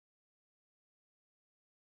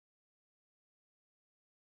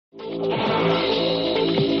Welcome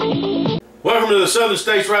to the Southern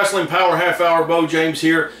States Wrestling Power Half Hour. Bo James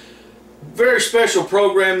here. Very special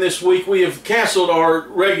program this week. We have canceled our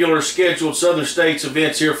regular scheduled Southern States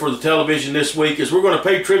events here for the television this week, as we're going to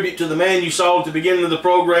pay tribute to the man you saw at the beginning of the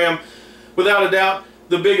program. Without a doubt,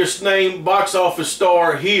 the biggest name box office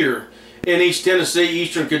star here in East Tennessee,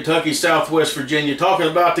 Eastern Kentucky, Southwest Virginia. Talking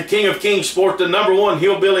about the King of King Sport, the #1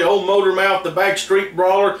 hillbilly, old motor mouth, the backstreet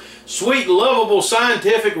brawler, sweet, lovable,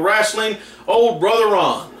 scientific wrestling, old brother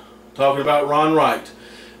Ron. Talking about Ron Wright.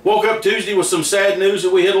 Woke up Tuesday with some sad news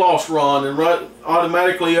that we had lost Ron, and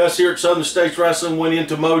automatically us here at Southern States Wrestling went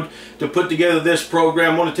into mode to put together this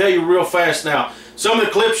program. I want to tell you real fast now, some of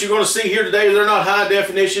the clips you're going to see here today, they're not high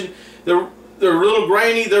definition. They're a little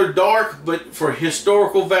grainy, they're dark, but for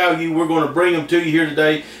historical value, we're going to bring them to you here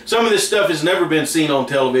today. Some of this stuff has never been seen on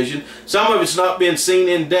television. Some of it's not been seen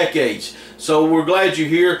in decades. So we're glad you're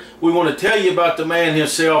here. We want to tell you about the man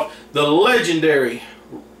himself, the legendary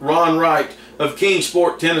Ron Wright of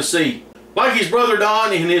Kingsport, Tennessee. Like his brother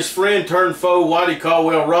Don and his friend turned foe, Whitey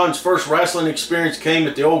Caldwell, Ron's first wrestling experience came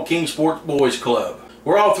at the old Kingsport Boys Club,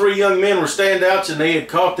 where all three young men were standouts, and they had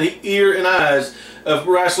caught the ear and eyes of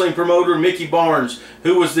wrestling promoter Mickey Barnes,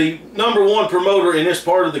 who was the #1 promoter in this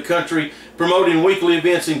part of the country, promoting weekly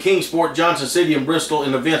events in Kingsport, Johnson City, and Bristol,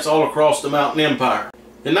 and events all across the Mountain Empire.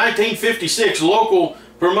 In 1956, local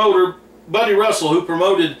promoter Buddy Russell, who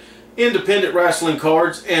promoted independent wrestling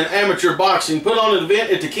cards and amateur boxing, put on an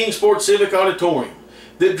event at the Kingsport Civic Auditorium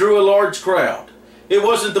that drew a large crowd. It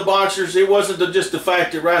wasn't the boxers, it wasn't just the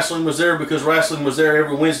fact that wrestling was there, because wrestling was there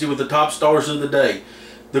every Wednesday with the top stars of the day.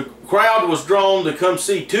 The crowd was drawn to come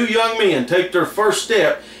see two young men take their first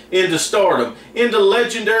step into stardom, into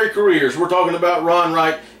legendary careers. We're talking about Ron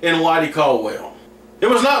Wright and Whitey Caldwell. It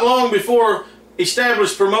was not long before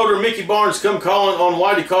established promoter Mickey Barnes come calling on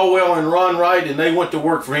Whitey Caldwell and Ron Wright, and they went to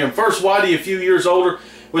work for him. First, Whitey, a few years older,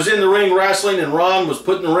 was in the ring wrestling, and Ron was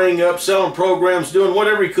putting the ring up, selling programs, doing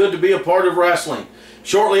whatever he could to be a part of wrestling.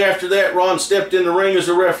 Shortly after that, Ron stepped in the ring as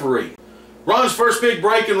a referee. Ron's first big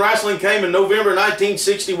break in wrestling came in November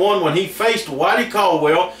 1961 when he faced Whitey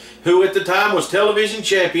Caldwell, who at the time was television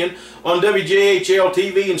champion on WJHL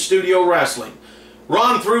TV and Studio Wrestling.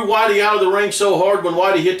 Ron threw Whitey out of the ring so hard when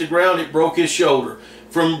Whitey hit the ground it broke his shoulder.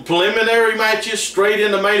 From preliminary matches straight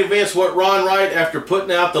into main events went Ron Wright after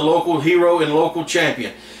putting out the local hero and local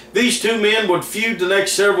champion. These two men would feud the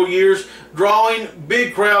next several years, drawing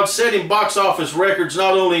big crowds, setting box office records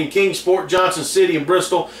not only in Kingsport, Johnson City, and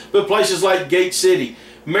Bristol, but places like Gate City,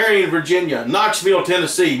 Marion, Virginia, Knoxville,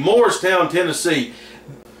 Tennessee, Morristown, Tennessee.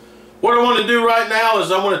 What I want to do right now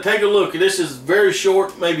is I want to take a look. This is very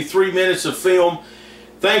short, maybe 3 minutes of film.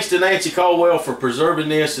 Thanks to Nancy Caldwell for preserving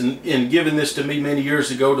this and giving this to me many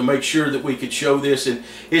years ago to make sure that we could show this. And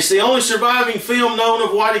it's the only surviving film known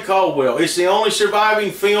of Whitey Caldwell. It's the only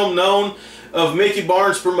surviving film known of Mickey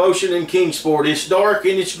Barnes' promotion in Kingsport. It's dark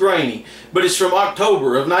and it's grainy, but it's from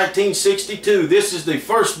October of 1962. This is the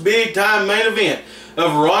first big-time main event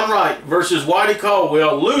of Ron Wright versus Whitey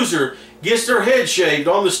Caldwell. Loser gets their head shaved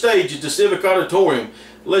on the stage at the Civic Auditorium.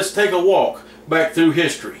 Let's take a walk back through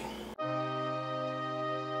history.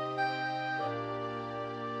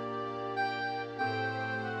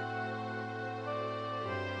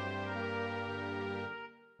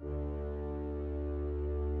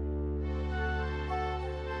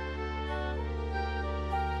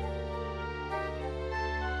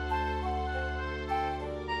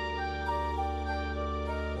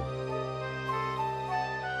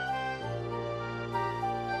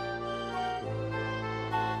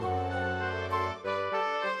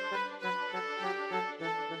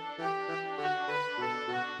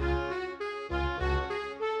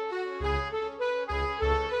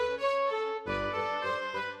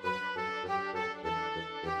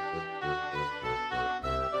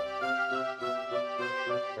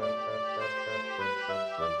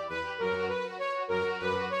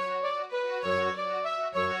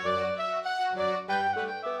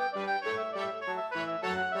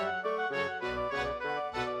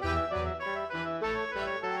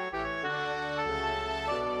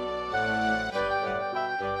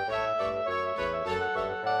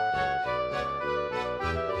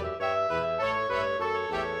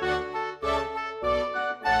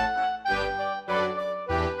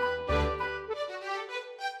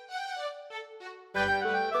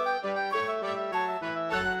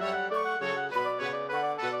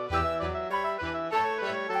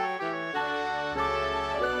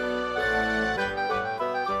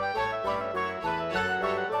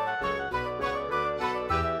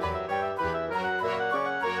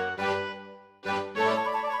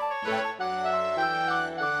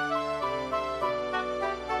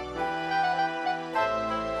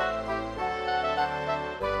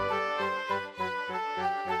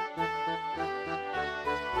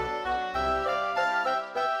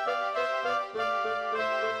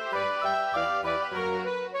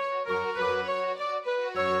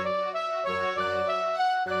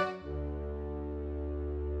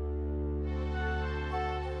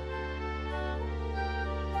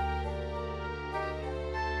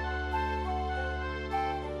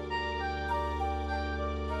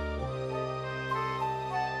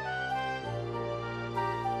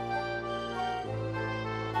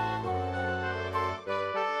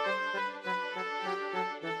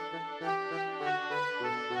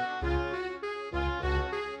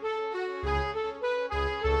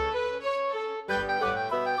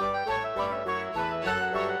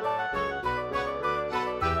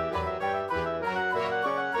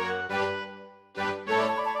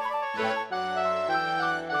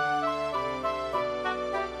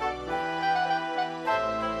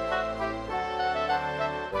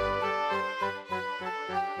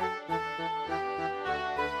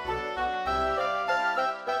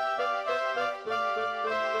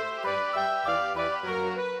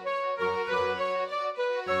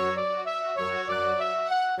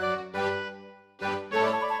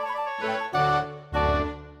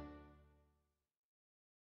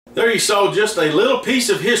 There you saw just a little piece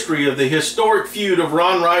of history of the historic feud of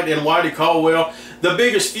Ron Wright and Whitey Caldwell. The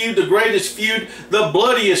biggest feud, the greatest feud, the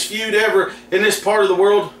bloodiest feud ever in this part of the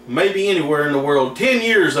world, maybe anywhere in the world. 10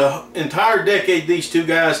 years, an entire decade, these two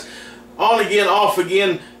guys, on again, off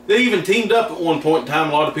again. They even teamed up at one point in time,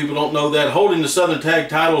 a lot of people don't know that, holding the Southern Tag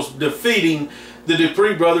titles, defeating the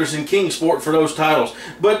Dupree brothers in Kingsport for those titles.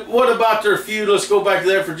 But what about their feud? Let's go back to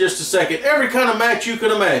that for just a second. Every kind of match you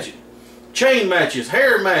can imagine. Chain matches,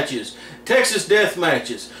 hair matches, Texas death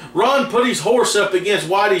matches. Ron put his horse up against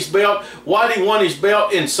Whitey's belt. Whitey won his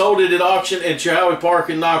belt and sold it at auction at Choway Park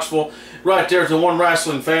in Knoxville, right there at the One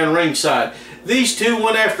Wrestling Fan ringside. These two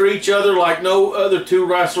went after each other like no other two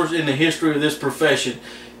wrestlers in the history of this profession.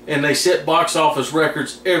 And they set box office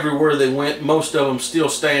records everywhere they went. Most of them still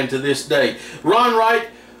stand to this day. Ron Wright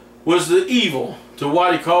was the evil to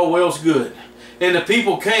Whitey Caldwell's good. And the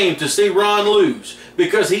people came to see Ron lose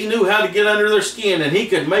because he knew how to get under their skin, and he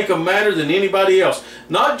could make them madder than anybody else.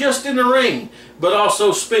 Not just in the ring, but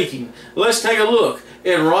also speaking. Let's take a look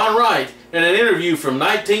at Ron Wright in an interview from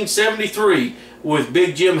 1973 with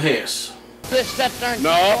Big Jim Hess. Sit there and no,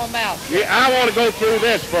 yeah, I want to go through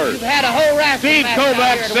this first. You've had a whole Steve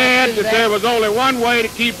Kovacs said that there was only one way to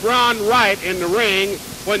keep Ron Wright in the ring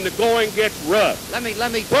when the going gets rough. Let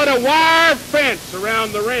me put a wire fence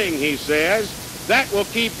around the ring, he says. That will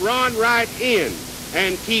keep Ron Wright in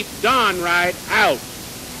and keep Don Wright out.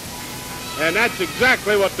 And that's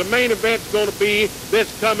exactly what the main event's going to be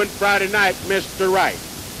this coming Friday night, Mr. Wright.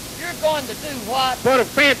 You're going to do what? Put a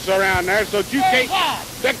fence around there so that you can't... What?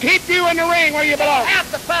 To keep you in the ring where you belong. You don't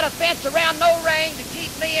have to put a fence around no ring to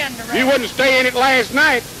keep me in the ring. You wouldn't stay in it last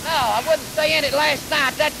night. No, I wouldn't stay in it last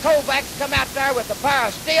night. That Kovacs come out there with a pair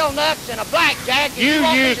of steel nuts and a blackjack. You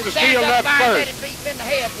used the steel nuts first. Beat me in the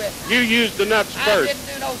head with it. You used the nuts first. I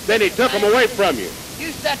didn't do no then he took them away from you.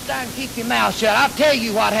 You sit there and keep your mouth shut. I'll tell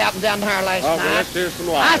you what happened down there last night. Let's hear some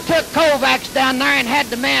lies. I took Kovacs down there and had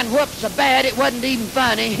the man whooped so bad it wasn't even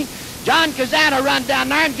funny. John Kazana run down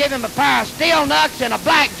there and give him a pair of steel nuts and a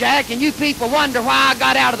blackjack, and you people wonder why I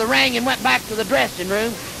got out of the ring and went back to the dressing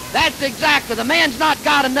room. That's exactly. The man's not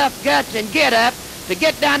got enough guts and get up to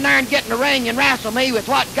get down there and get in the ring and wrestle me with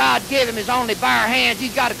what God gave him his only bare hands.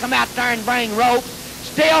 He's got to come out there and bring ropes,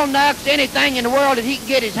 steel nuts, anything in the world that he can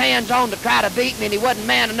get his hands on to try to beat me, and he wasn't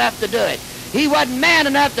man enough to do it. He wasn't man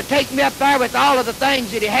enough to take me up there with all of the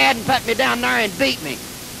things that he had and put me down there and beat me.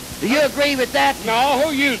 Do you agree with that? No,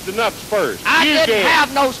 who used the nuts first? I didn't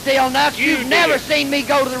have no steel nuts. You've never did. seen me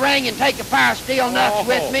go to the ring and take a pair of steel nuts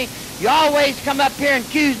with me. You always come up here and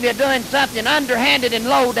accuse me of doing something underhanded and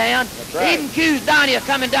low down. That's right. Even accused Donnie of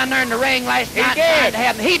coming down there in the ring last night did. trying to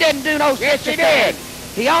have me. He didn't do no Yes, such a he did. thing.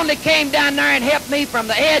 He only came down there and helped me from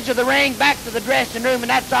the edge of the ring back to the dressing room, and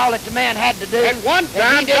that's all that the man had to do. At one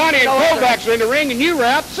time, Donnie and Kovacs were in the ring, and you were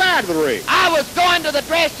outside of the ring. I was going to the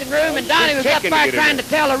dressing room, and Donnie was up there trying to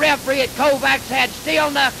tell the referee that Kovacs had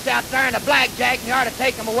steel nuts out there and a blackjack, and he ought to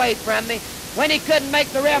take them away from me. When he couldn't make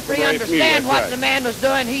the referee understand what the man was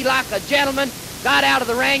doing, he, like a gentleman, got out of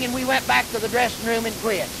the ring, and we went back to the dressing room and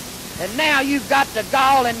quit. And now you've got the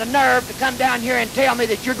gall and the nerve to come down here and tell me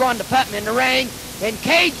that you're going to put me in the ring and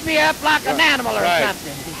cage me up like an animal or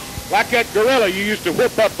something. Like that gorilla you used to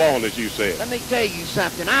whip up on, as you said. Let me tell you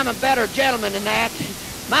something. I'm a better gentleman than that.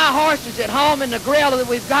 My horses at home and the gorilla that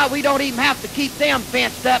we've got, we don't even have to keep them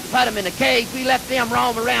fenced up and put them in a cage. We let them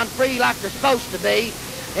roam around free like they're supposed to be.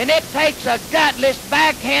 And it takes a gutless,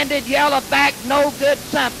 backhanded, yellow-backed, no-good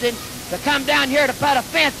something to come down here to put a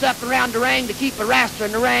fence up around the ring to keep a wrestler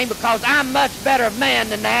in the ring, because I'm much better of man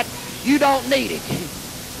than that. You don't need it.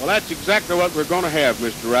 Well, that's exactly what we're going to have,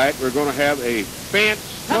 Mr. Wright. We're going to have a fence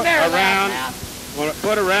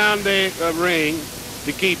put around the ring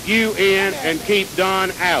to keep you in and keep Don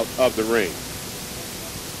out of the ring.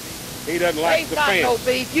 He doesn't like the fence. No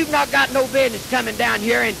beef. You've not got no business coming down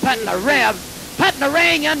here and putting a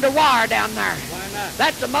ring under wire down there. Why not?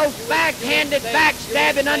 That's the most backhanded,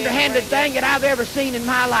 backstabbing, underhanded thing that I've ever seen in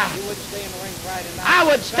my life. You wouldn't stay in the ring Friday night. I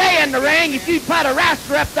would stay in the ring if you put a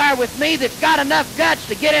wrestler up there with me that's got enough guts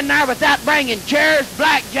to get in there without bringing chairs,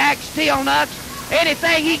 blackjack, steel nuts,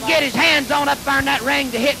 anything he can get his hands on up there in that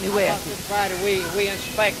ring to hit me with. This Friday we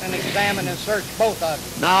inspect and examine and search both of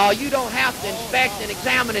you. No, you don't have to inspect and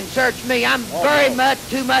examine and search me. I'm very much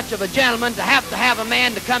too much of a gentleman to have a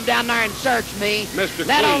man to come down there and search me. Mr.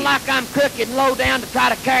 Let Clean. on like I'm crooked and low down to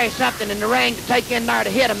try to carry something in the ring to take in there to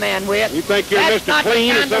hit a man with. You think you're That's Mr. not the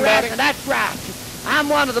Clean or kind of somebody? wrestler. That's right. I'm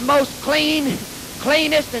one of the most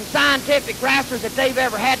cleanest and scientific wrestlers that they've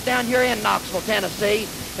ever had down here in Knoxville, Tennessee.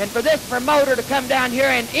 And for this promoter to come down here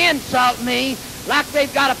and insult me like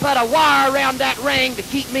they've got to put a wire around that ring to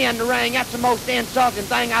keep me in the ring. That's the most insulting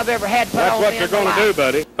thing I've ever had put on me. That's what they're going to do,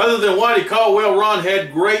 buddy. Other than Whitey Caldwell, Ron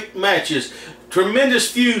had great matches. Tremendous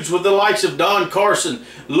feuds with the likes of Don Carson,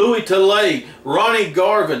 Louis Tilley, Ronnie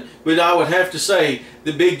Garvin, but I would have to say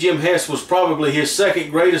that Big Jim Hess was probably his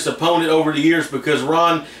second greatest opponent over the years, because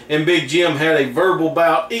Ron and Big Jim had a verbal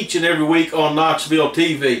bout each and every week on Knoxville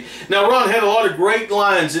TV. Now, Ron had a lot of great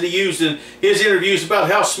lines that he used in his interviews about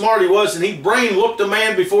how smart he was, and he brain whooped a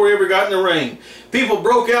man before he ever got in the ring. People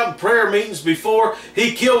broke out in prayer meetings before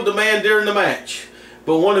he killed the man during the match.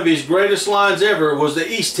 But one of his greatest lines ever was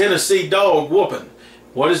the East Tennessee dog whooping.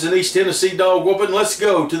 What is an East Tennessee dog whooping? Let's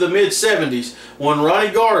go to the mid-70s when Ronnie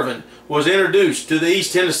Garvin was introduced to the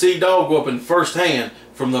East Tennessee dog whooping firsthand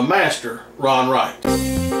from the master, Ron Wright.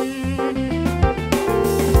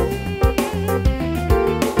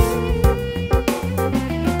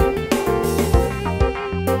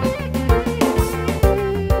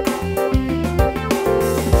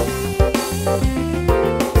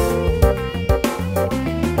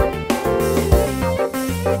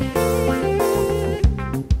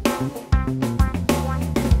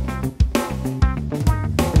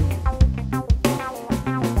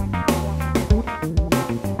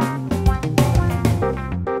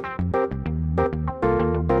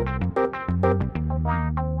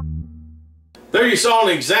 There you saw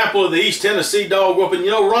an example of the East Tennessee dog whooping. You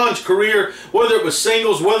know, Ron's career, whether it was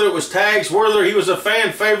singles, whether it was tags, whether he was a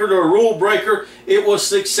fan favorite or a rule breaker, it was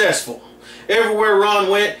successful. Everywhere Ron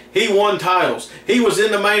went, he won titles. He was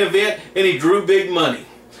in the main event and he drew big money.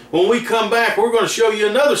 When we come back, we're going to show you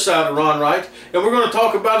another side of Ron Wright, and we're going to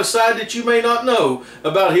talk about a side that you may not know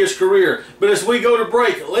about his career. But as we go to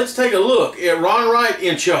break, let's take a look at Ron Wright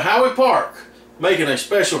in Chilhowie Park making a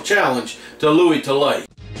special challenge to Louis Tilley.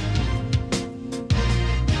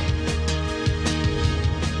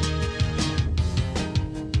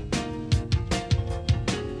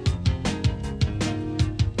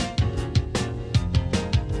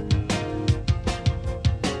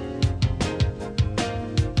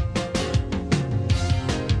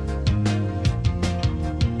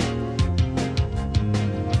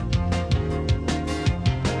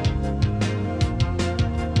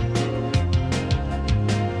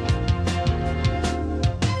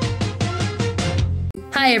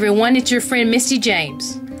 Hi everyone, it's your friend Misty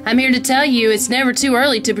James. I'm here to tell you it's never too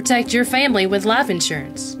early to protect your family with life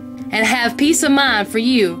insurance and have peace of mind for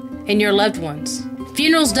you and your loved ones.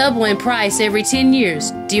 Funerals double in price every 10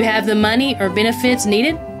 years. Do you have the money or benefits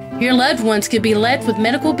needed? Your loved ones could be left with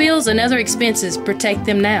medical bills and other expenses. Protect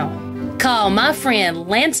them now. Call my friend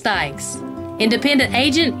Lance Dykes, independent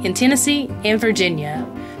agent in Tennessee and Virginia,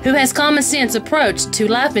 who has common sense approach to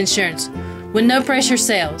life insurance with no pressure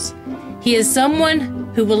sales. He is someone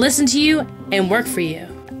who will listen to you and work for you.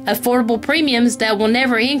 Affordable premiums that will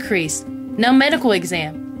never increase. No medical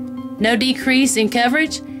exam. No decrease in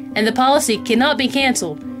coverage, and the policy cannot be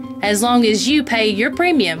canceled as long as you pay your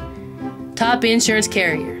premium. Top insurance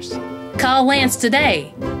carriers. Call Lance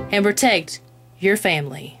today and protect your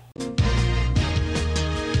family.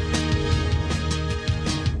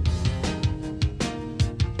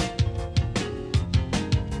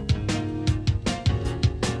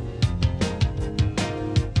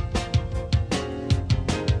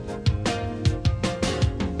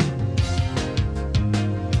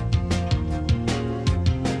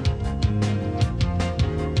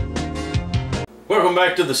 Welcome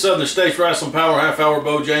back to the Southern States Wrestling Power Half Hour.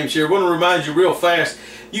 Bo James here. I want to remind you real fast,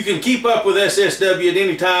 you can keep up with SSW at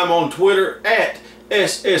any time on Twitter at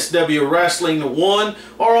SSW Wrestling 1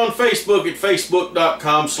 or on Facebook at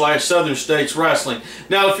facebook.com/Southern States Wrestling.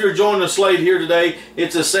 Now, if you're joining us late here today,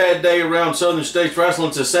 it's a sad day around Southern States Wrestling.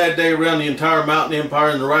 It's a sad day around the entire mountain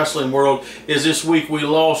empire in the wrestling world, as this week we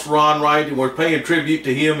lost Ron Wright, and we're paying tribute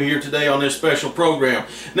to him here today on this special program.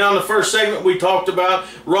 Now, in the first segment, we talked about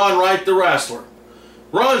Ron Wright, the wrestler.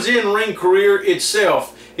 Ron's in-ring career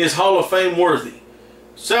itself is Hall of Fame worthy.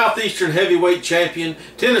 Southeastern Heavyweight Champion,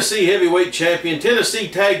 Tennessee Heavyweight Champion, Tennessee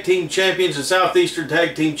Tag Team Champions, and Southeastern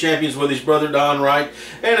Tag Team Champions with his brother Don Wright,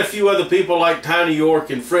 and a few other people like Tiny York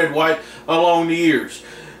and Fred White along the years.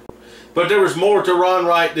 But there was more to Ron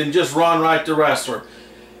Wright than just Ron Wright the wrestler.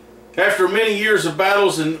 After many years of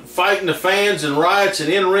battles and fighting the fans and riots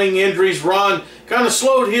and in-ring injuries, Ron kind of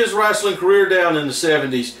slowed his wrestling career down in the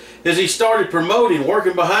 70s. As he started promoting,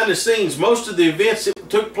 working behind the scenes, most of the events that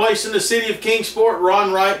took place in the city of Kingsport,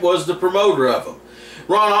 Ron Wright was the promoter of them.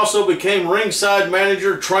 Ron also became ringside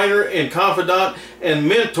manager, trainer, and confidant and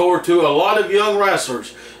mentor to a lot of young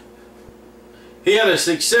wrestlers. He had a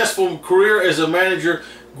successful career as a manager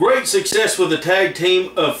Great success with the tag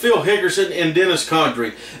team of Phil Hickerson and Dennis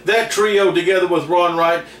Condrey. That trio, together with Ron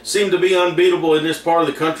Wright, seemed to be unbeatable in this part of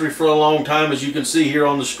the country for a long time, as you can see here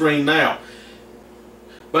on the screen now.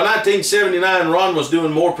 By 1979, Ron was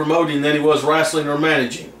doing more promoting than he was wrestling or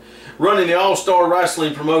managing, running the All-Star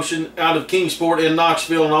Wrestling promotion out of Kingsport and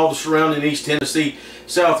Knoxville and all the surrounding East Tennessee,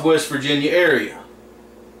 Southwest Virginia area.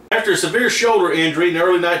 After a severe shoulder injury in the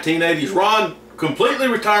early 1980s, Ron completely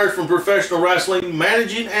retired from professional wrestling,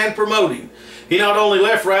 managing and promoting. He not only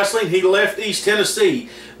left wrestling, he left East Tennessee,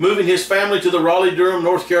 moving his family to the Raleigh-Durham,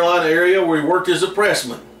 North Carolina area where he worked as a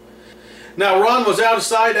pressman. Now, Ron was out of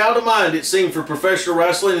sight, out of mind, it seemed, for professional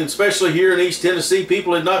wrestling, and especially here in East Tennessee.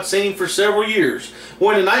 People had not seen him for several years.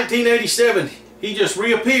 When in 1987, he just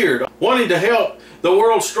reappeared, wanting to help the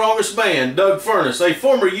world's strongest man, Doug Furnace, a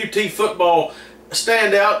former UT football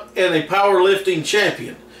standout and a powerlifting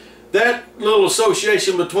champion. That little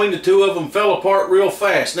association between the two of them fell apart real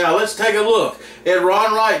fast. Now let's take a look at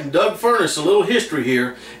Ron Wright and Doug Furnace, a little history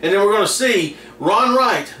here, and then we're going to see Ron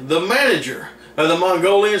Wright, the manager of the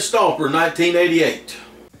Mongolian Stomper, 1988.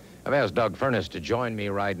 I've asked Doug Furnace to join me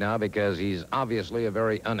right now because he's obviously a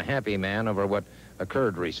very unhappy man over what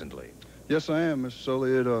occurred recently. Yes, I am, Mr.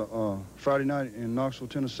 Soliad. Friday night in Knoxville,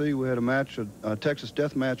 Tennessee, we had a match, a Texas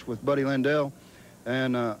death match with Buddy Landell.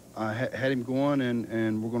 And I had him going,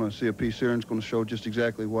 and we're going to see a piece here, and it's going to show just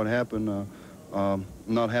exactly what happened. I'm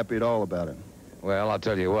not happy at all about it. Well, I'll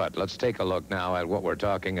tell you what. Let's take a look now at what we're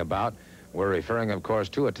talking about. We're referring, of course,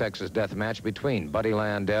 to a Texas death match between Buddy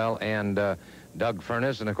Landell and Doug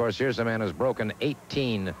Furnace. And, of course, here's a man who's broken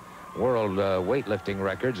 18 world weightlifting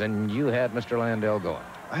records, and you had Mr. Landell going.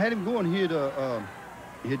 I had him going. He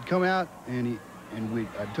had come out, and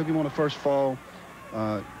I took him on the first fall.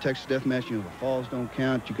 Texas death match, you know, the falls don't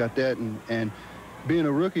count. You got that, and being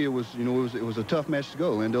a rookie, it was a tough match to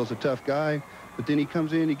go. Landell's a tough guy, but then he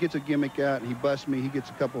comes in, he gets a gimmick out, and he busts me. He gets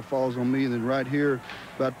a couple of falls on me, and then right here,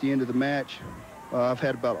 about the end of the match, I've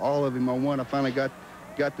had about all of him on one. I finally got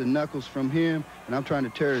the knuckles from him, and I'm trying to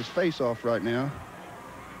tear his face off right now.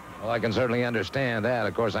 Well, I can certainly understand that.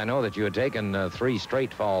 Of course, I know that you had taken 3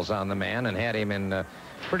 straight falls on the man and had him in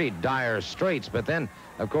pretty dire straits, but then,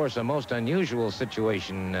 of course, a most unusual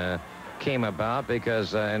situation came about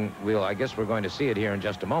because, and I guess we're going to see it here in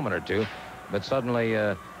just a moment or two, but suddenly,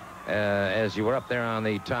 as you were up there on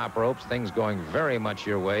the top ropes, things going very much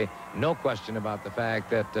your way, no question about the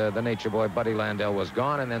fact that the Nature Boy Buddy Landell was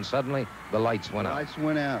gone, and then suddenly the lights went out. The lights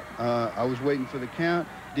went out. I was waiting for the count,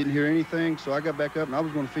 didn't hear anything, so I got back up, and I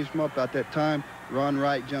was going to fish him up about that time. Ron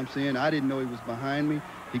Wright jumps in. I didn't know he was behind me.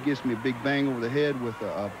 He gives me a big bang over the head with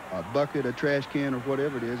a bucket, a trash can, or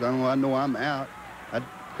whatever it is. I know I'm out. I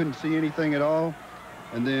couldn't see anything at all.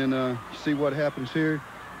 And then you see what happens here.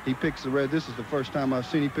 He picks the red. This is the first time I've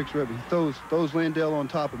seen he picks red. But he throws Landell on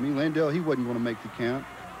top of me. Landell, he wasn't going to make the count.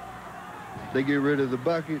 They get rid of the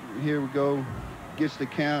bucket. Here we go. Gets the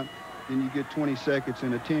count. Then you get 20 seconds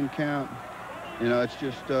and a 10 count. You know, it's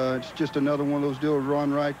just another one of those deals.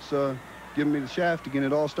 Ron Wright's giving me the shaft again.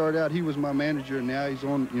 It all started out, he was my manager, and now he's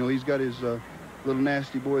on, you know, he's got his little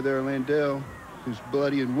nasty boy there, Landell, who's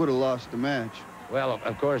bloody and would have lost the match. Well,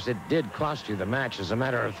 of course, it did cost you the match, as a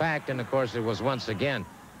matter of fact, and of course, it was once again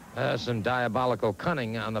some diabolical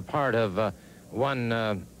cunning on the part of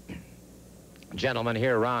one gentleman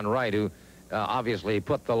here, Ron Wright, who obviously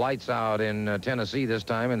put the lights out in Tennessee this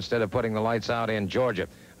time instead of putting the lights out in Georgia.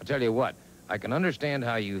 I'll tell you what, I can understand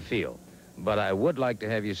how you feel, but I would like to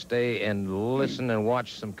have you stay and listen and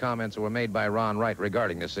watch some comments that were made by Ron Wright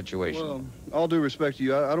regarding this situation. Well, all due respect to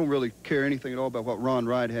you, I don't really care anything at all about what Ron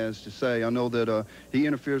Wright has to say. I know that he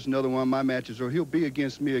interferes in another one of my matches, or he'll be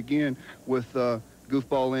against me again with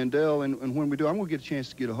Goofball Landell, and when we do, I'm going to get a chance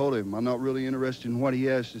to get a hold of him. I'm not really interested in what he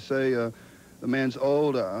has to say. The man's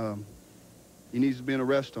old. He needs to be in a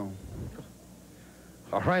rest home.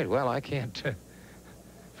 All right, well, I can't...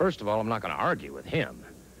 First of all, I'm not going to argue with him.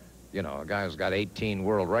 You know, a guy who's got 18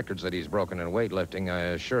 world records that he's broken in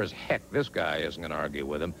weightlifting, sure as heck this guy isn't going to argue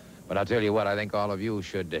with him. But I'll tell you what, I think all of you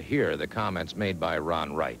should hear the comments made by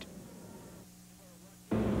Ron Wright.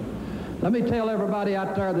 Let me tell everybody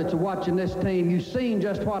out there that's watching this team, you've seen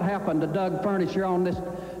just what happened to Doug Furnace here on this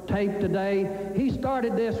tape today. He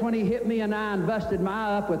started this when he hit me in the eye and busted my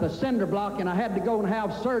eye up with a cinder block, and I had to go and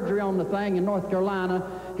have surgery on the thing in North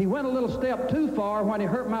Carolina. He went a little step too far when he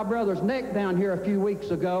hurt my brother's neck down here a few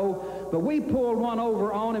weeks ago, but we pulled one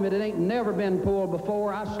over on him. It ain't never been pulled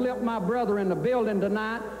before. I slipped my brother in the building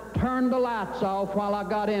tonight, turned the lights off while I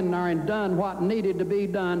got in there and done what needed to be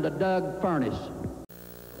done to Doug Furnace.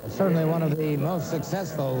 Certainly one of the most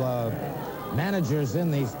successful managers in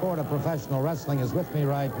the sport of professional wrestling is with me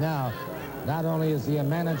right now. Not only is he a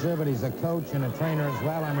manager, but he's a coach and a trainer as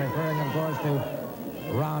well. I'm referring, of course,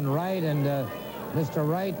 to Ron Wright. And Mr.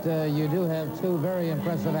 Wright, you do have two very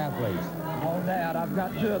impressive athletes. No doubt. I've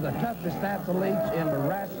got two of the toughest athletes in the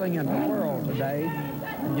wrestling in the world today.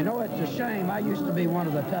 And you know, it's a shame. I used to be one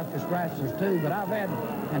of the toughest wrestlers, too, but I've had,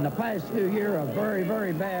 in the past few years, a very,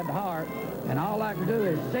 very bad heart. And all I can do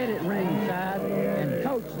is sit at ringside and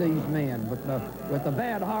coach these men. With a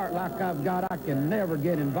bad heart like I've got, I can never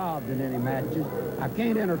get involved in any matches. I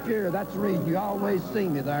can't interfere. That's the reason you always see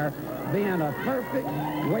me there, being a perfect,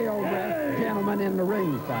 well-dressed gentleman in the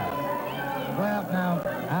ringside. Well, now,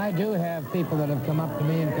 I do have people that have come up to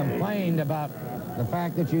me and complained about the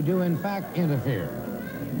fact that you do, in fact, interfere.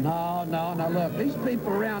 No, look, these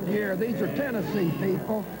people around here, these are Tennessee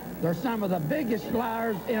people. They're some of the biggest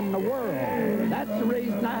liars in the world. That's the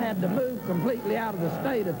reason I had to move completely out of the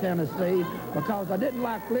state of Tennessee, because I didn't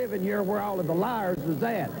like living here where all of the liars was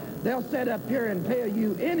at. They'll sit up here and tell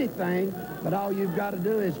you anything, but all you've got to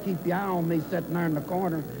do is keep your eye on me sitting there in the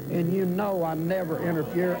corner, and you know I never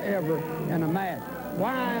interfere ever in a match.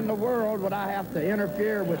 Why in the world would I have to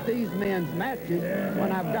interfere with these men's matches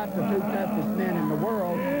when I've got the two toughest men in the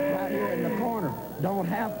world right here in the corner? Don't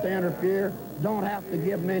have to interfere, don't have to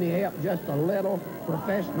give them any help, just a little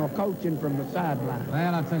professional coaching from the sideline.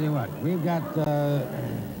 Well, I'll tell you what, we've got,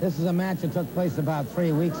 this is a match that took place about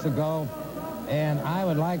 3 weeks ago, and I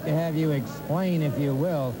would like to have you explain, if you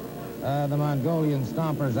will, the Mongolian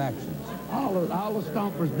Stomper's actions. All the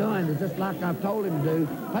Stomper's doing is just like I've told him to do.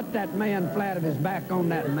 Put that man flat of his back on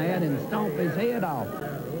that man and stomp his head off.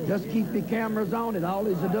 Just keep the cameras on it. All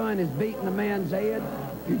he's doing is beating the man's head.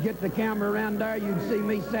 You get the camera around there, you'd see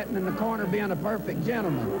me sitting in the corner being a perfect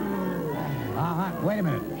gentleman. Wait a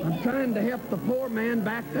minute. I'm trying to help the poor man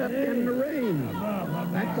back up in the ring.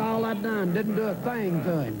 That's all I've done. Didn't do a thing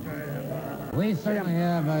to him. We certainly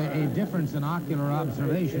have a difference in ocular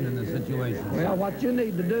observation in the situation. Well, what you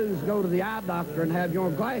need to do is go to the eye doctor and have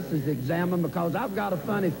your glasses examined, because I've got a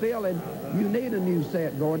funny feeling you need a new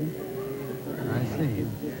set, Gordon. I see.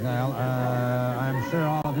 Well, I'm sure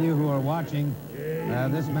all of you who are watching,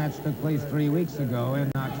 this match took place 3 weeks ago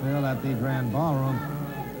in Knoxville at the Grand Ballroom.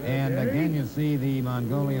 And again, you see the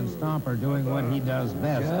Mongolian Stomper doing what he does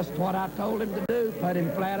best. Just what I told him to do. Put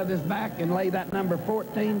him flat of his back and lay that number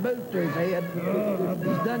 14 boot to his head.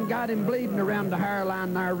 He's done got him bleeding around the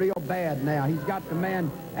hairline there real bad now. He's got the man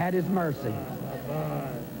at his mercy.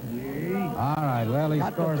 All right, well, he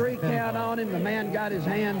got scores the 3 count on him. The man got his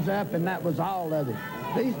hands up, and that was all of it.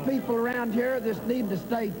 These people around here just need to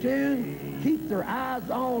stay tuned, keep their eyes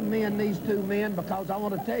on me and these two men, because I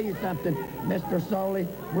want to tell you something, Mr. Soley.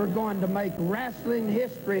 We're going to make wrestling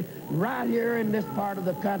history right here in this part of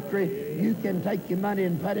the country. You can take your money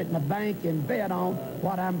and put it in the bank and bet on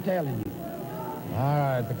what I'm telling you. All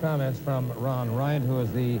right, the comments from Ron Wright, who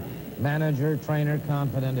is the manager, trainer,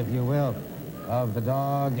 confidant, if you will, of the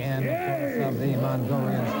dog and, of course, of the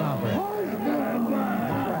Mongolian Stomper.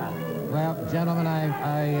 Well, gentlemen,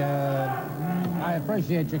 I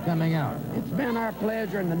appreciate you coming out. It's been our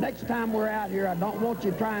pleasure, and the next time we're out here, I don't want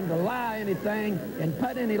you trying to lie anything and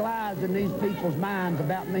put any lies in these people's minds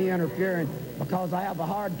about me interfering, because I have a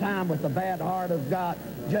hard time with the bad heart I've got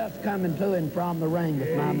just coming to and from the ring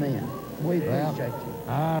with my men. We appreciate you.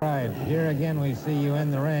 All right, here again we see you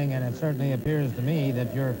in the ring, and it certainly appears to me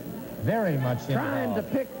that you're very much involved. Trying to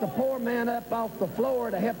pick the poor man up off the floor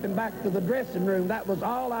to help him back to the dressing room. That was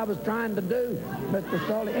all I was trying to do, Mr.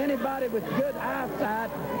 Soley. Anybody with good eyesight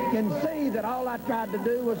can see that all I tried to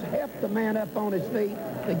do was help the man up on his feet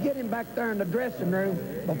to get him back there in the dressing room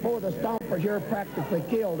before the Stomper here practically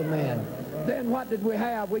killed the man. Then what did we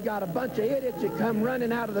have? We got a bunch of idiots that come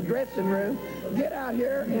running out of the dressing room, get out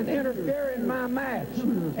here and interfere in my match.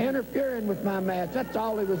 Interfering with my match. That's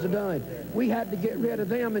all he was doing. We had to get rid of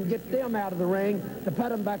them and get them out of the ring to put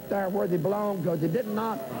them back there where they belong, because they did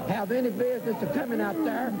not have any business of coming out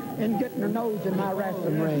there and getting their nose in my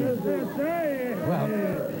wrestling ring. Well,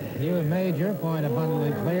 you have made your point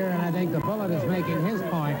abundantly clear, and I think the Bullet is making his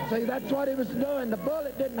point. See, that's what he was doing. The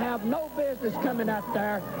Bullet didn't have no business coming out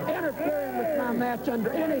there interfering with my match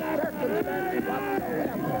under any circumstances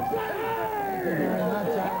whatsoever. Thank you very much.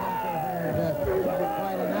 I think you've heard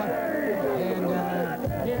quite enough.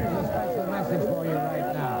 And here's a special message for you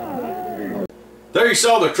right now. There you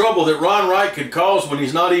saw the trouble that Ron Wright could cause when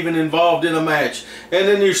he's not even involved in a match. And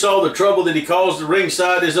then you saw the trouble that he caused the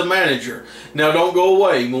ringside as a manager. Now don't go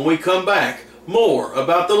away. When we come back, more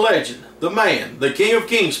about the legend, the man, the king of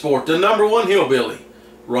Kingsport, the #1 hillbilly,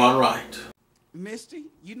 Ron Wright. Misty,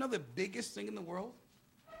 you know the biggest thing in the world?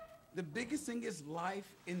 The biggest thing is life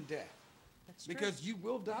and death. That's because you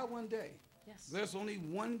will die one day. Yes. There's only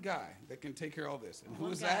one guy that can take care of all this. And who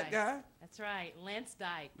One is that guy? That's right, Lance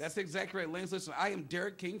Dykes. That's exactly right, Lance. Listen, I am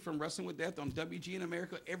Derek King from Wrestling with Death on WGN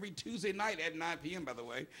America every Tuesday night at 9 p.m., by the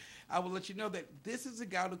way. I will let you know that this is a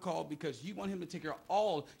guy to call because you want him to take care of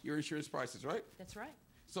all your insurance prices, right? That's right.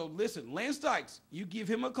 So listen, Lance Dykes, you give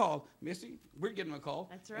him a call. Misty, we're getting him a call.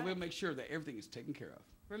 That's right. And we'll make sure that everything is taken care of.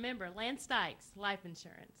 Remember, Lance Dykes, life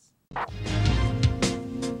insurance.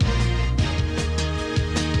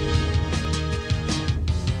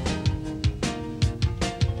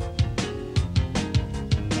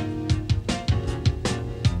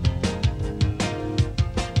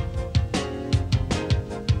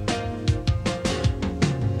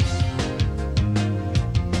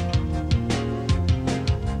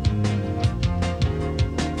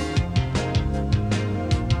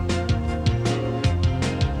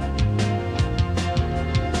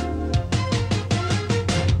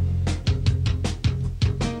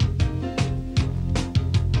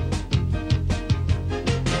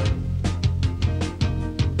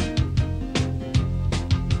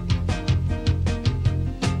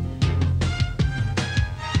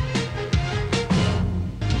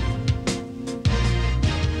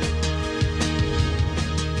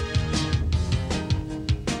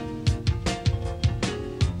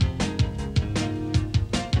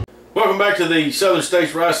 Welcome back to the Southern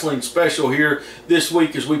States Wrestling special here this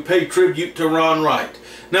week as we pay tribute to Ron Wright.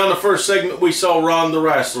 Now in the first segment we saw Ron the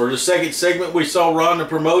Wrestler. The second segment we saw Ron the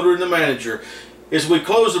Promoter and the Manager. As we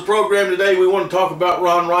close the program today, we want to talk about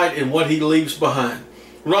Ron Wright and what he leaves behind.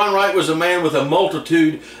 Ron Wright was a man with a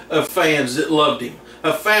multitude of fans that loved him,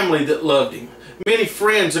 a family that loved him, many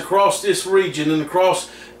friends across this region and across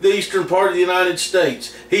the eastern part of the United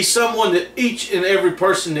States. He's someone that each and every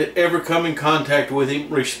person that ever come in contact with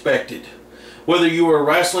him respected. Whether you were a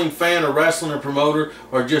wrestling fan or wrestling or promoter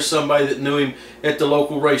or just somebody that knew him at the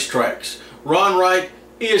local racetracks. Ron Wright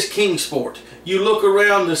is Kingsport. You look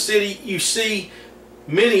around the city, you see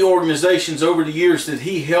many organizations over the years that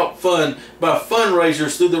he helped fund by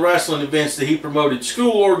fundraisers through the wrestling events that he promoted.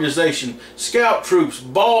 School organization, scout troops,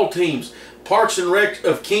 ball teams, Parks and Rec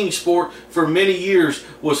of Kingsport for many years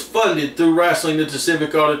was funded through wrestling at the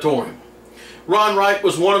Civic Auditorium. Ron Wright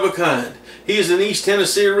was one of a kind. He is an East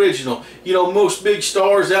Tennessee original. You know, most big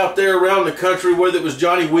stars out there around the country, whether it was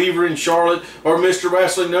Johnny Weaver in Charlotte or Mr.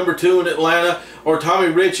 Wrestling #2 in Atlanta or Tommy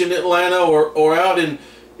Rich in Atlanta or out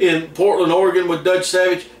in Portland, Oregon with Dutch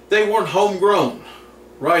Savage, they weren't homegrown.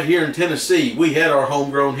 Right here in Tennessee, we had our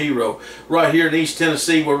homegrown hero. Right here in East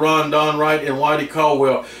Tennessee were Ron Don Wright and Whitey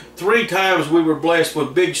Caldwell. 3 times we were blessed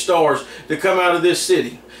with big stars to come out of this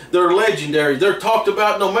city. They're legendary. They're talked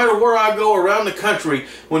about no matter where I go around the country.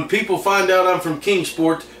 When people find out I'm from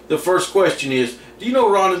Kingsport, the first question is, do you know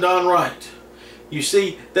Ron and Don Wright? You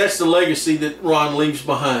see, that's the legacy that Ron leaves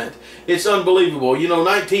behind. It's unbelievable. You know,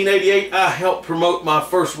 1988, I helped promote my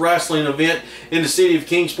first wrestling event in the city of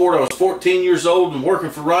Kingsport. I was 14 years old and working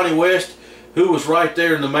for Ronnie West, who was right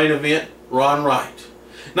there in the main event, Ron Wright.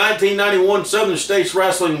 1991, Southern States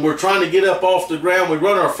Wrestling, we're trying to get up off the ground. We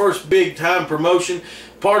run our first big-time promotion,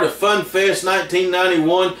 part of Fun Fest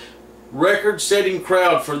 1991. Record-setting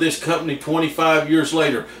crowd for this company 25 years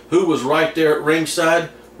later. Who was right there at ringside?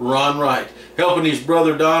 Ron Wright, helping his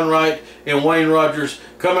brother Don Wright and Wayne Rogers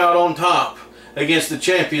come out on top against the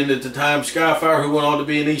champion at the time, Skyfire, who went on to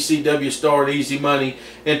be an ECW star at Easy Money,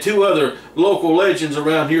 and 2 other local legends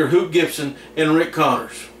around here, Hoot Gibson and Rick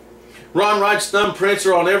Connors. Ron Wright's thumbprints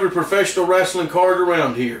are on every professional wrestling card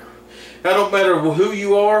around here. It don't matter who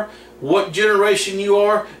you are, what generation you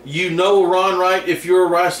are, you know Ron Wright if you're a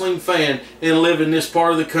wrestling fan and live in this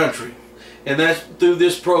part of the country. And that's through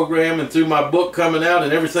this program and through my book coming out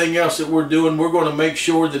and everything else that we're doing. We're going to make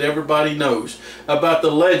sure that everybody knows about the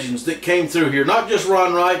legends that came through here. Not just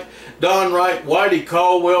Ron Wright, Don Wright, Whitey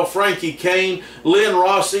Caldwell, Frankie Kane, Lynn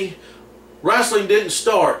Rossi. Wrestling didn't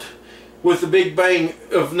start with the big bang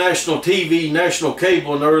of national TV, national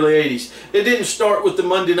cable in the early 80s. It didn't start with the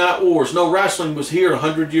Monday Night Wars. No, wrestling was here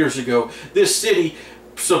 100 years ago. This city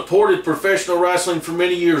supported professional wrestling for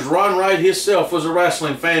many years. Ron Wright himself was a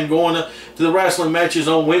wrestling fan, going to the wrestling matches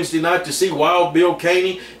on Wednesday night to see Wild Bill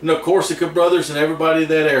Caney and the Corsica Brothers and everybody of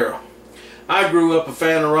that era. I grew up a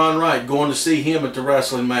fan of Ron Wright, going to see him at the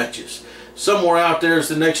wrestling matches. Somewhere out there is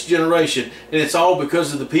the next generation, and it's all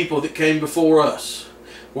because of the people that came before us.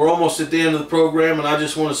 We're almost at the end of the program, and I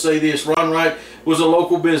just want to say this. Ron Wright was a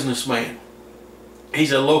local businessman.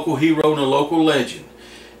 He's a local hero and a local legend.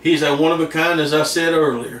 He's a one-of-a-kind, as I said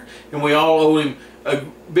earlier, and we all owe him a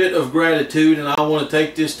bit of gratitude, and I want to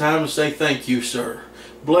take this time to say thank you, sir.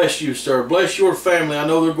 bless you, sir. Bless your family. I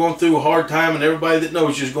know they're going through a hard time, and everybody that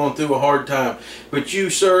knows you is going through a hard time. But you,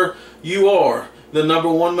 sir, you are the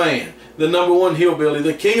 #1 man, the #1 hillbilly,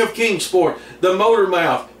 the king of Kingsport, the Motor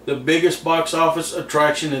Mouth, the biggest box office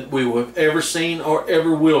attraction that we have ever seen or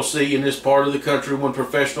ever will see in this part of the country when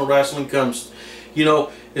professional wrestling comes. You know,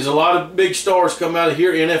 there's a lot of big stars come out of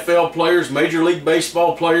here, NFL players, Major League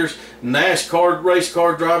Baseball players, NASCAR race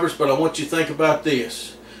car drivers, but I want you to think about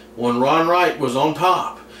this. When Ron Wright was on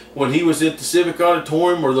top, when he was at the Civic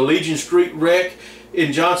Auditorium or the Legion Street Rec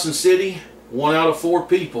in Johnson City, 1 out of 4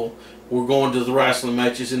 people were going to the wrestling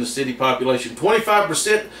matches in the city population.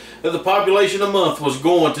 25% of the population a month was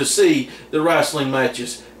going to see the wrestling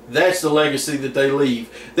matches. That's the legacy that they leave.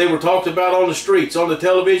 They were talked about on the streets, on the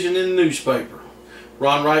television, in the newspaper.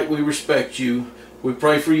 Ron Wright, we respect you. We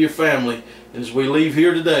pray for your family. And as we leave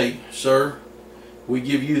here today, sir, we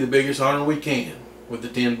give you the biggest honor we can with the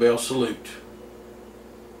 10-bell salute.